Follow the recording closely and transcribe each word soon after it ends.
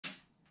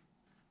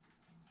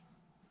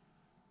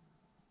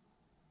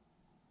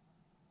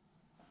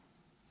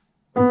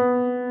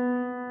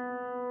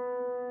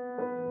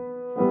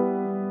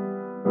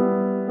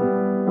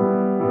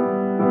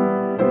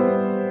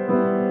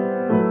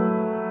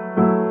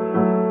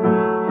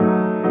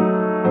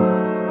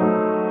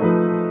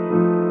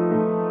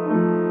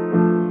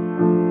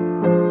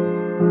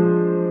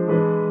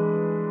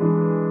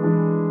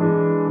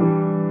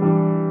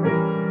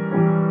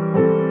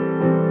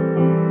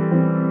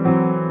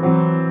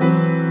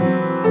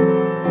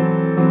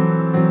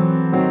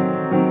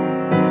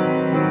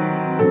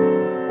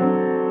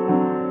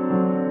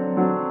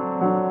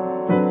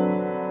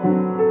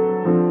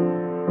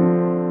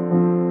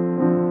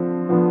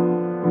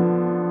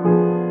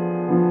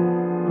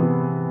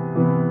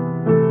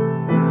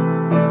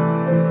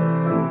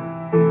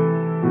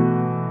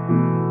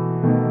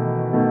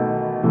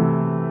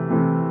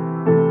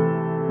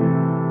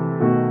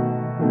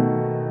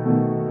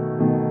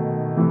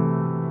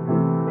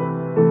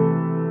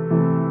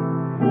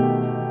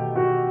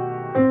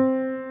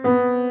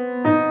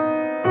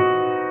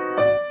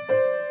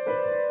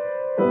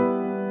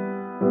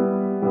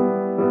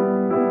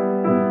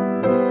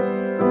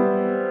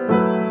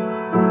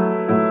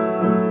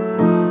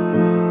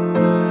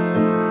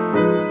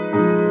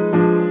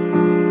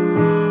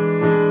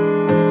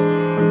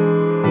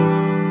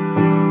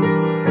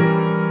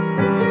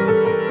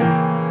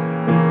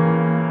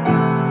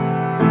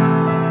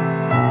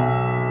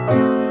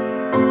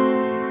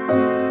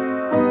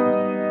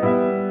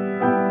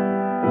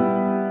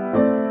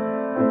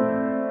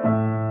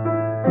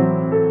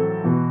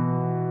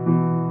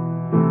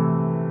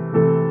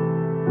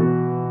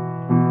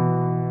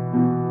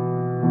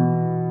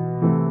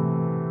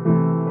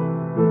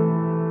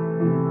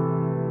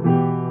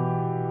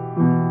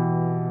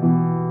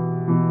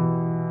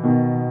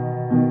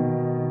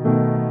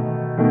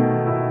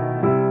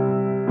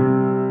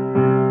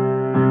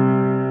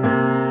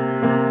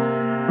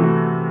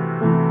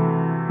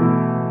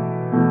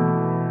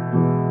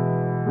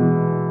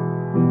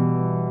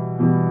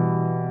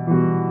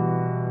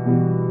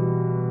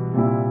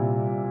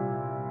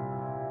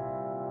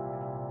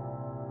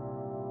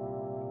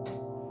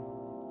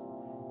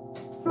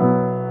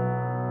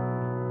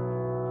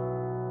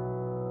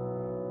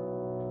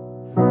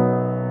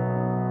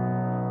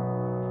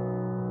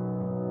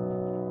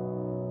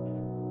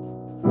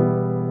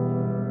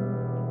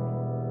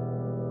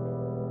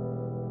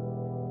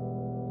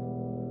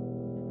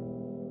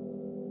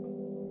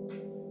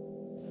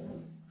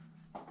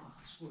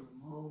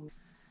for a moment.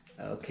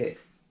 Okay.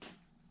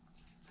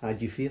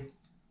 How'd you feel?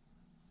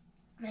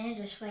 My hands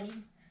are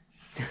sweating.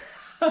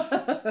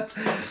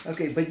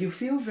 Okay, but you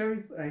feel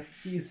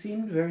you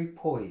seemed very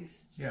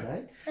poised, yeah.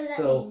 right? What does that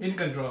So mean? In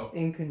control.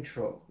 in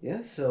control,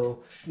 yeah.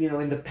 So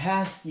in the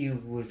past,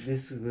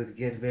 this would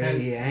get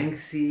very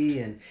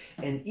angsty,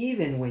 and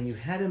even when you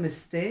had a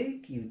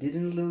mistake, you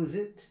didn't lose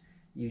it.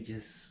 You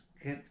just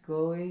kept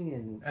going,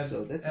 and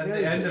so that's at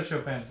very the end good. of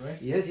Chopin, right?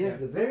 Yes, yes,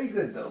 yeah. Very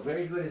good though.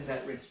 Very good in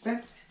that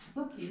respect.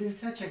 Look, even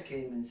Sacha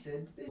came and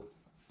said,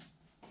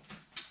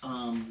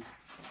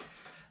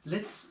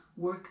 let's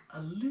work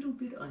a little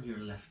bit on your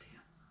left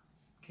hand.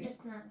 Okay?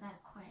 It's not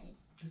that quiet.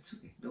 That's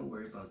okay. Don't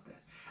worry about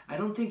that. I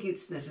don't think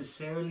it's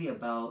necessarily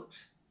about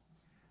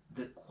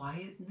the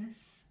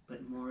quietness,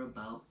 but more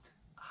about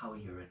how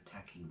you're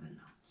attacking the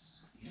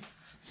notes. Yeah?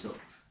 So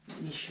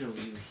let me show you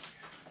here.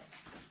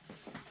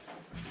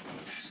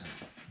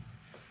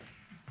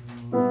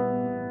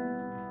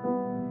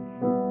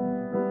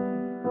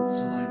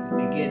 So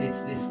again,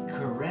 it's this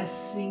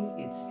caressing,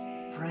 it's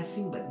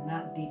pressing, but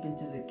not deep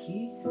into the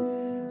key.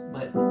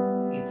 But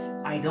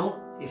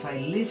if I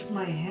lift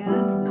my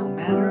hand, no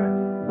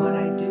matter what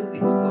I do,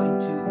 it's going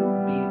to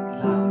be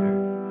louder.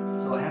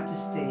 So I have to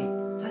stay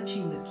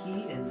touching the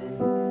key and then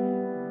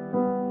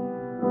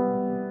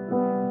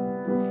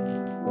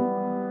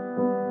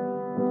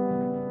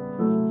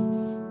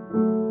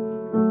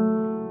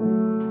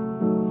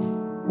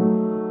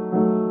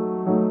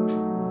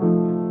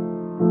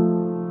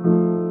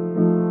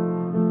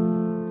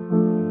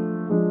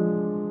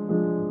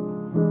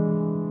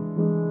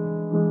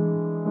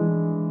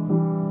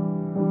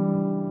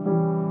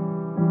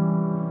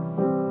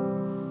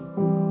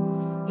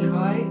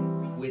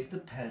the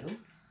pedal.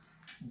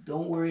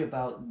 Don't worry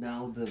about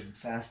now the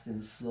fast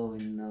and slow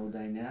and no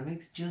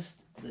dynamics, just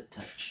the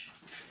touch.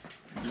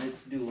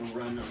 Let's do a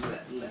run of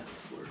that left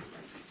for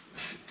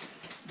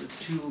the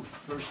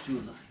first two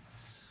lines.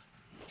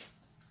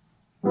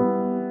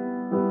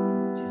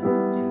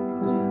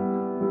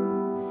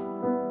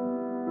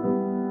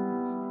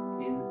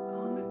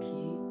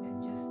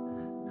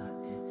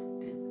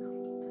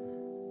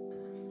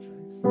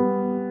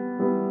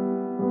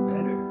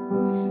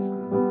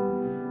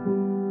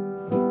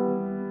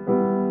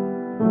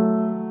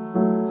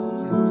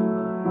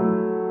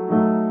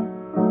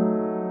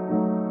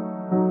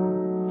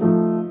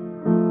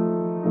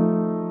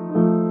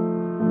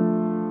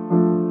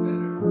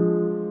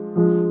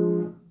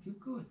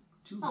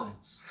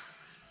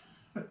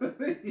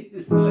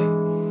 It's like,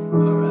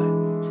 all right.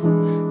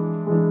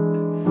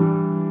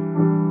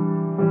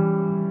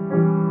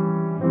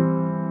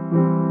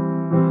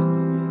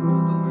 Gentle,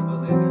 don't worry about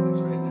dynamics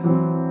right now.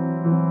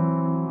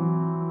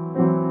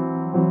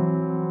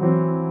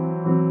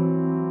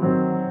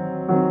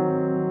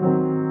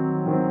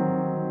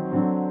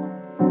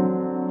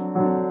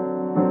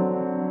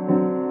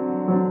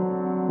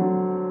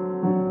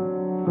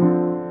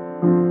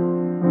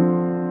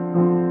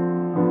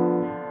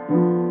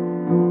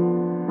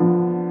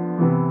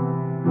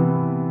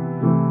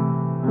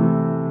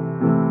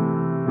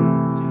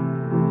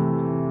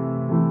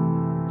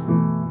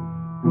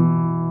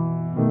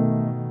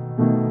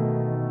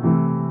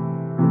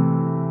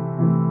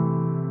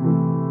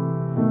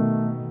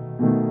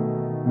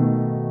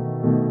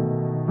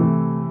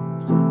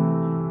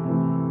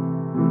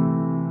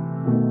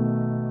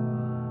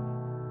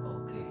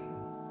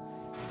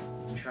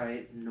 Try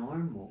it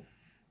normal.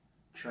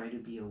 Try to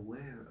be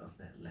aware of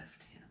that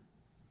left hand.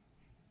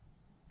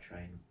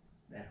 Try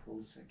that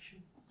whole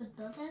section. With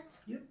both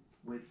hands? Yep.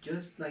 With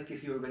just like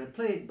if you were going to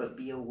play it, but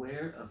be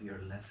aware of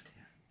your left hand.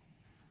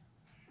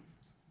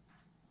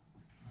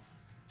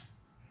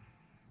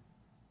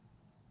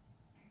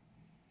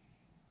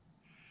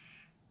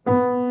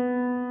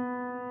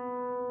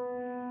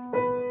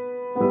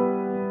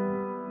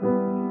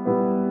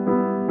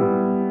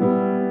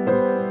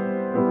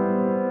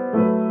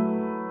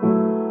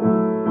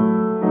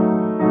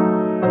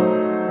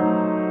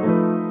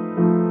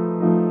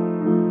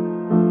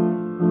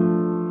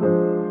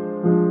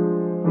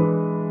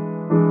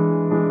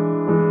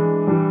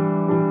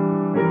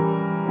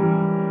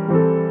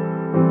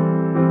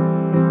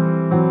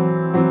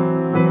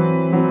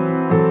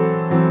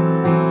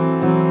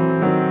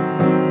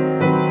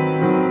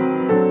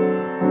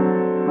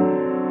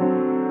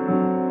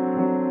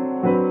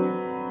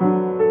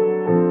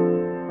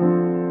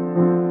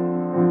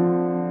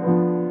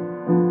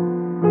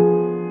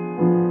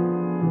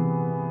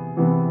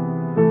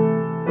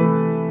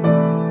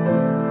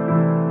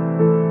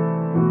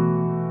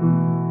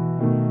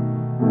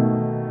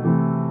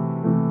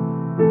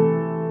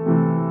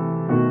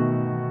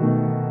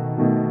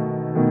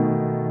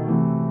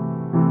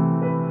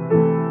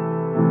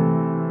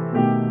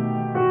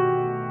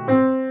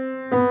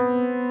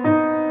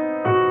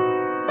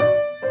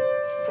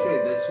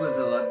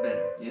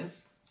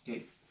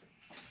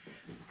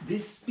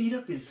 This speed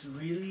up is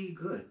really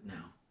good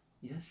now.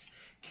 Yes?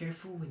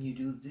 Careful when you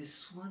do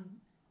this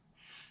one.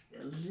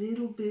 A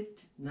little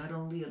bit, not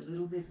only a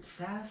little bit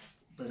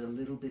fast, but a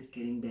little bit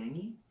getting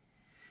bangy.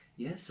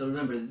 Yes, so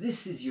remember,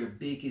 this is your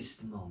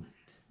biggest moment,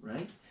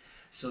 right?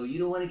 So you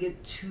don't want to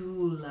get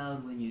too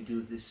loud when you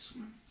do this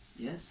one.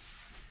 Yes?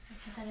 I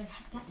forgot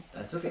about that.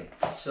 That's okay.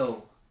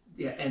 So,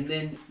 yeah, and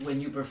then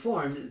when you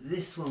performed,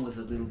 this one was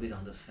a little bit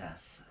on the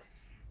fast side.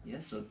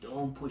 Yeah, so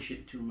don't push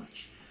it too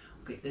much.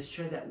 Okay, let's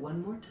try that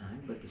one more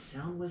time, but the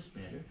sound was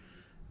better.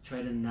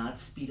 Try to not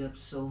speed up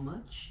so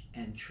much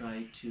and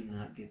try to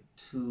not get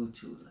too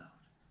loud.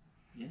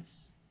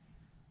 Yes?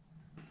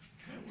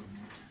 Try it one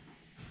more time.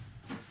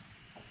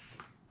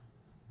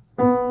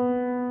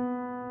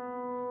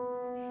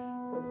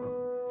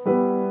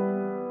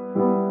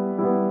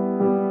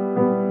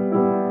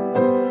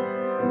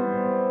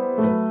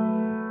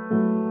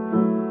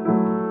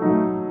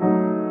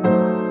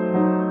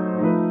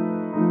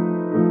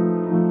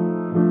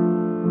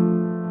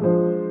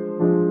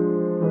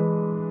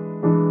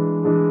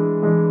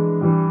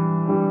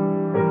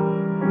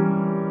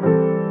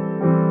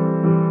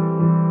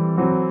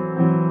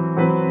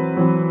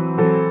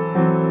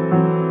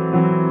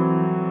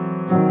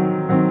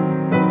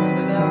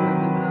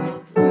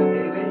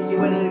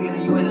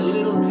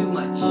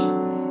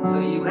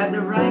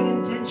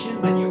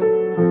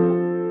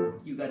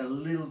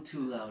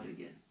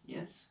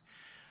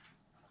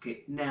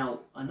 Okay,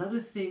 now another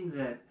thing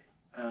that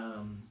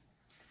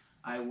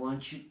I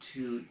want you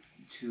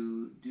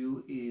to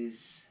do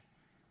is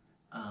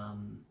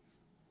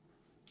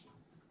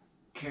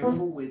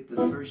careful with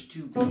the first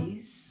two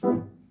B's.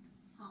 Oh,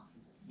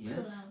 yes.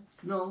 too loud.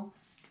 No,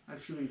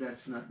 actually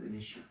that's not an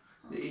issue.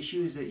 The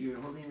issue is that you're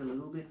holding a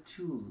little bit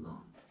too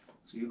long.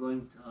 So you're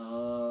going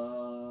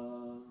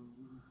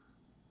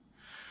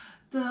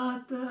da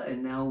da,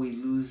 and now we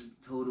lose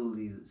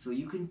totally. So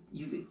you can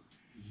yum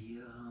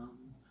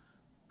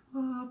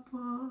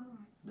papa.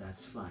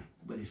 That's fine.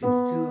 But if it's too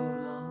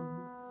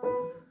long,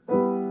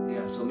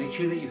 yeah. So make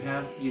sure that you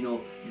have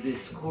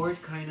this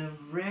chord kind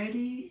of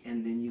ready,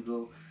 and then you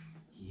go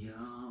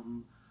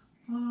yum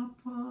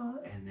papa,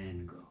 and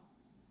then go.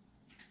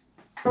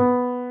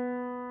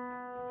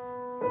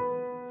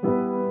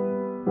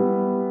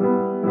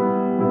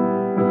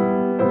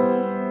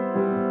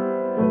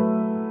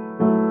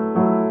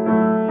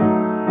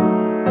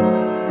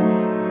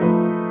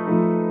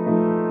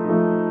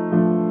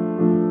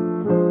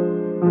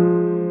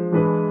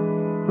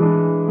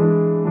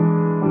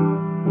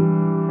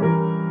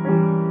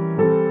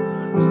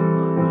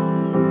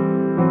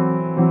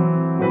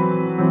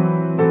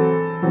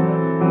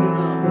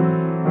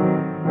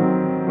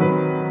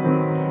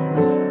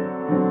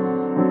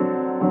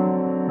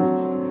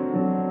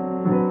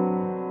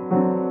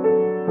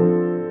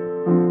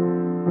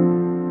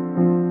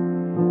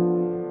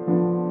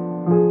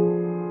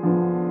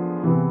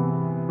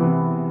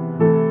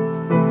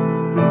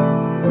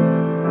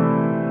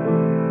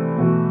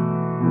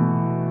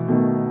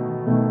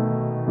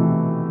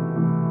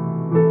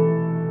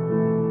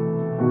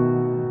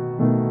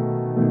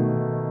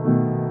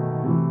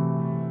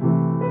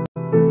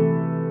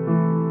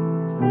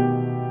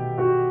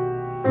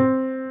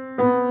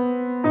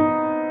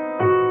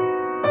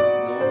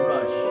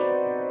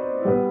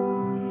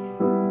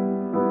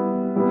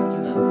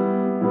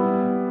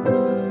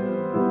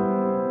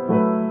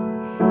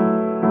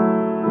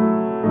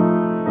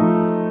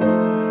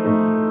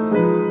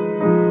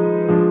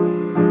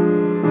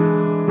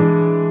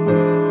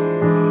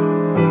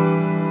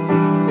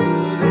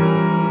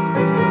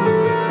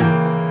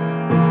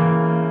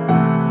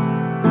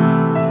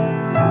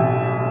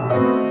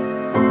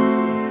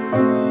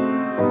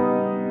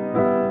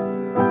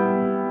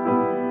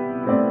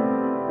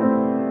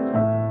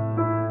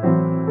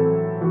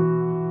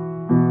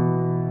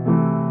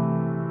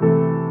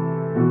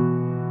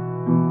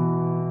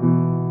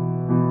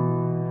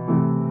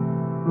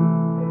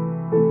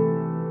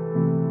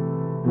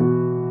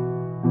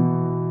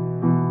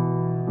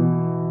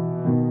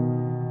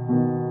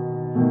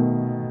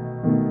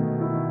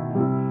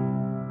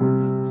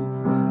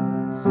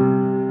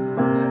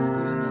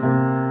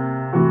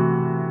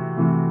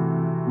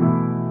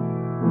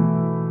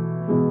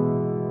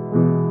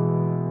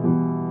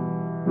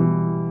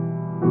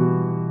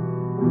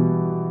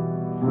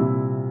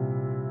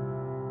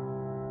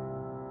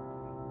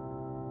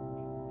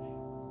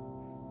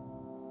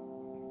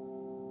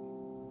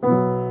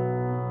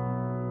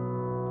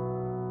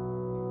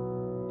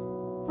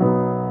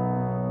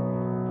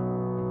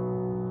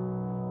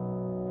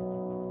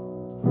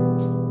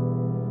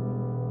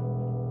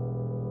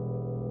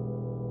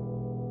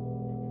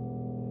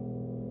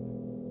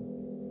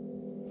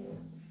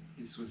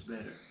 This was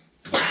better.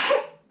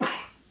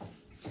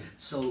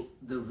 So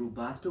the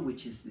rubato,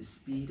 which is the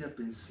speed up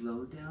and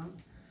slow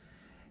down,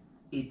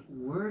 it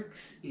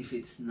works if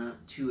it's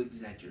not too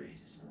exaggerated.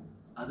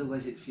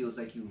 Otherwise it feels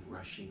like you're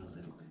rushing a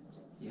little bit.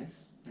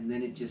 Yes? And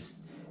then it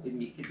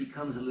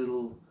becomes a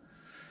little,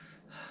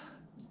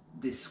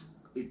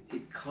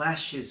 it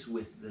clashes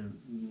with the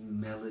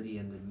melody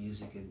and the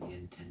music and the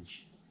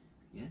intention.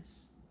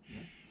 Yes?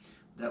 Yeah.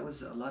 That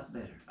was a lot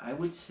better. I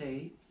would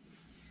say,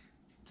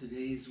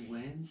 today's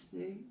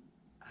Wednesday,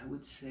 I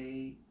would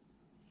say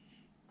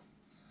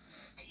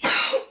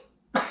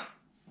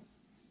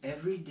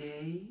every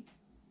day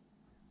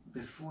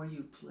before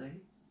you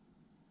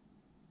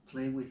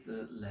play with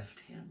the left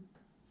hand.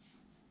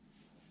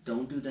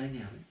 Don't do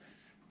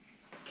dynamics.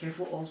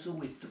 Careful also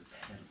with the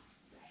pedal.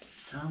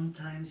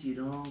 Sometimes you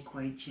don't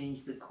quite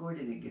change the chord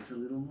and it gets a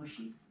little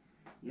mushy.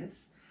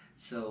 Yes?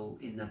 So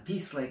in a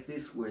piece like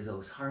this where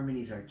those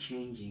harmonies are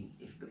changing,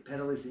 if the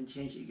pedal isn't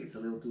changed, it gets a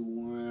little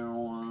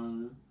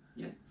too...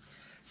 Yeah?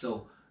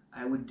 So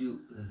I would do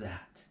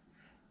that.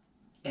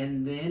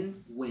 And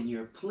then when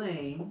you're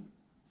playing,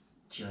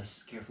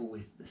 just careful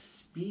with the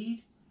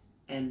speed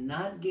and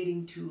not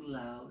getting too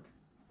loud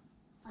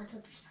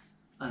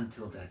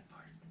until that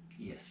part.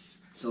 Yes.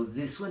 So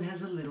this one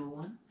has a little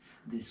one,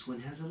 this one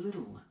has a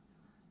little one.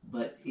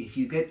 But if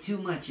you get too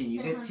much and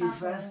you get too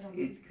fast,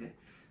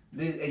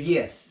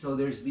 yes, so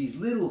there's these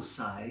little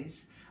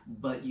size,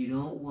 but you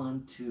don't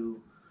want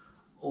to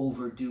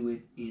overdo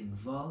it in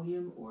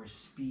volume or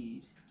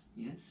speed.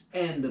 Yes.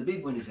 And the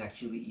big one is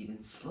actually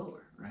even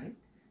slower, right?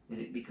 And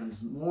it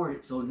becomes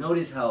more, so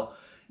notice how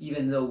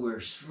even though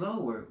we're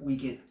slower, we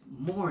get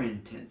more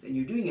intense. And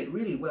you're doing it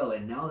really well,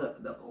 and now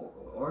the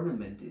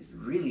ornament is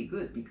really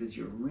good because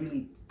you're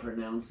really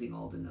pronouncing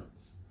all the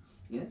notes.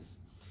 Yes?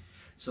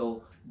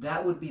 So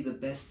that would be the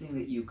best thing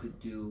that you could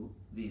do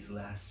these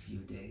last few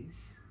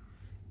days,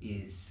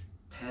 is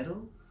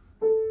pedal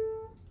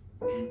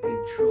and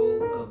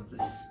control of the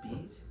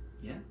speed.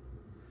 Yeah?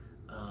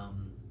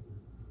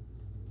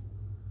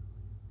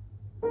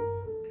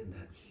 And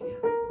that's,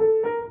 yeah.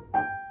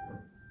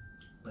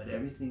 But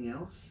everything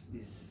else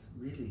is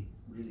really,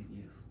 really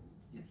beautiful.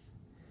 Yes.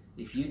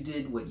 If you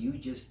did what you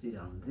just did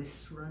on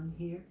this run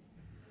here,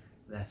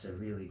 that's a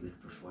really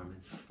good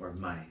performance for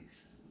my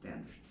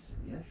standards.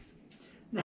 Yes.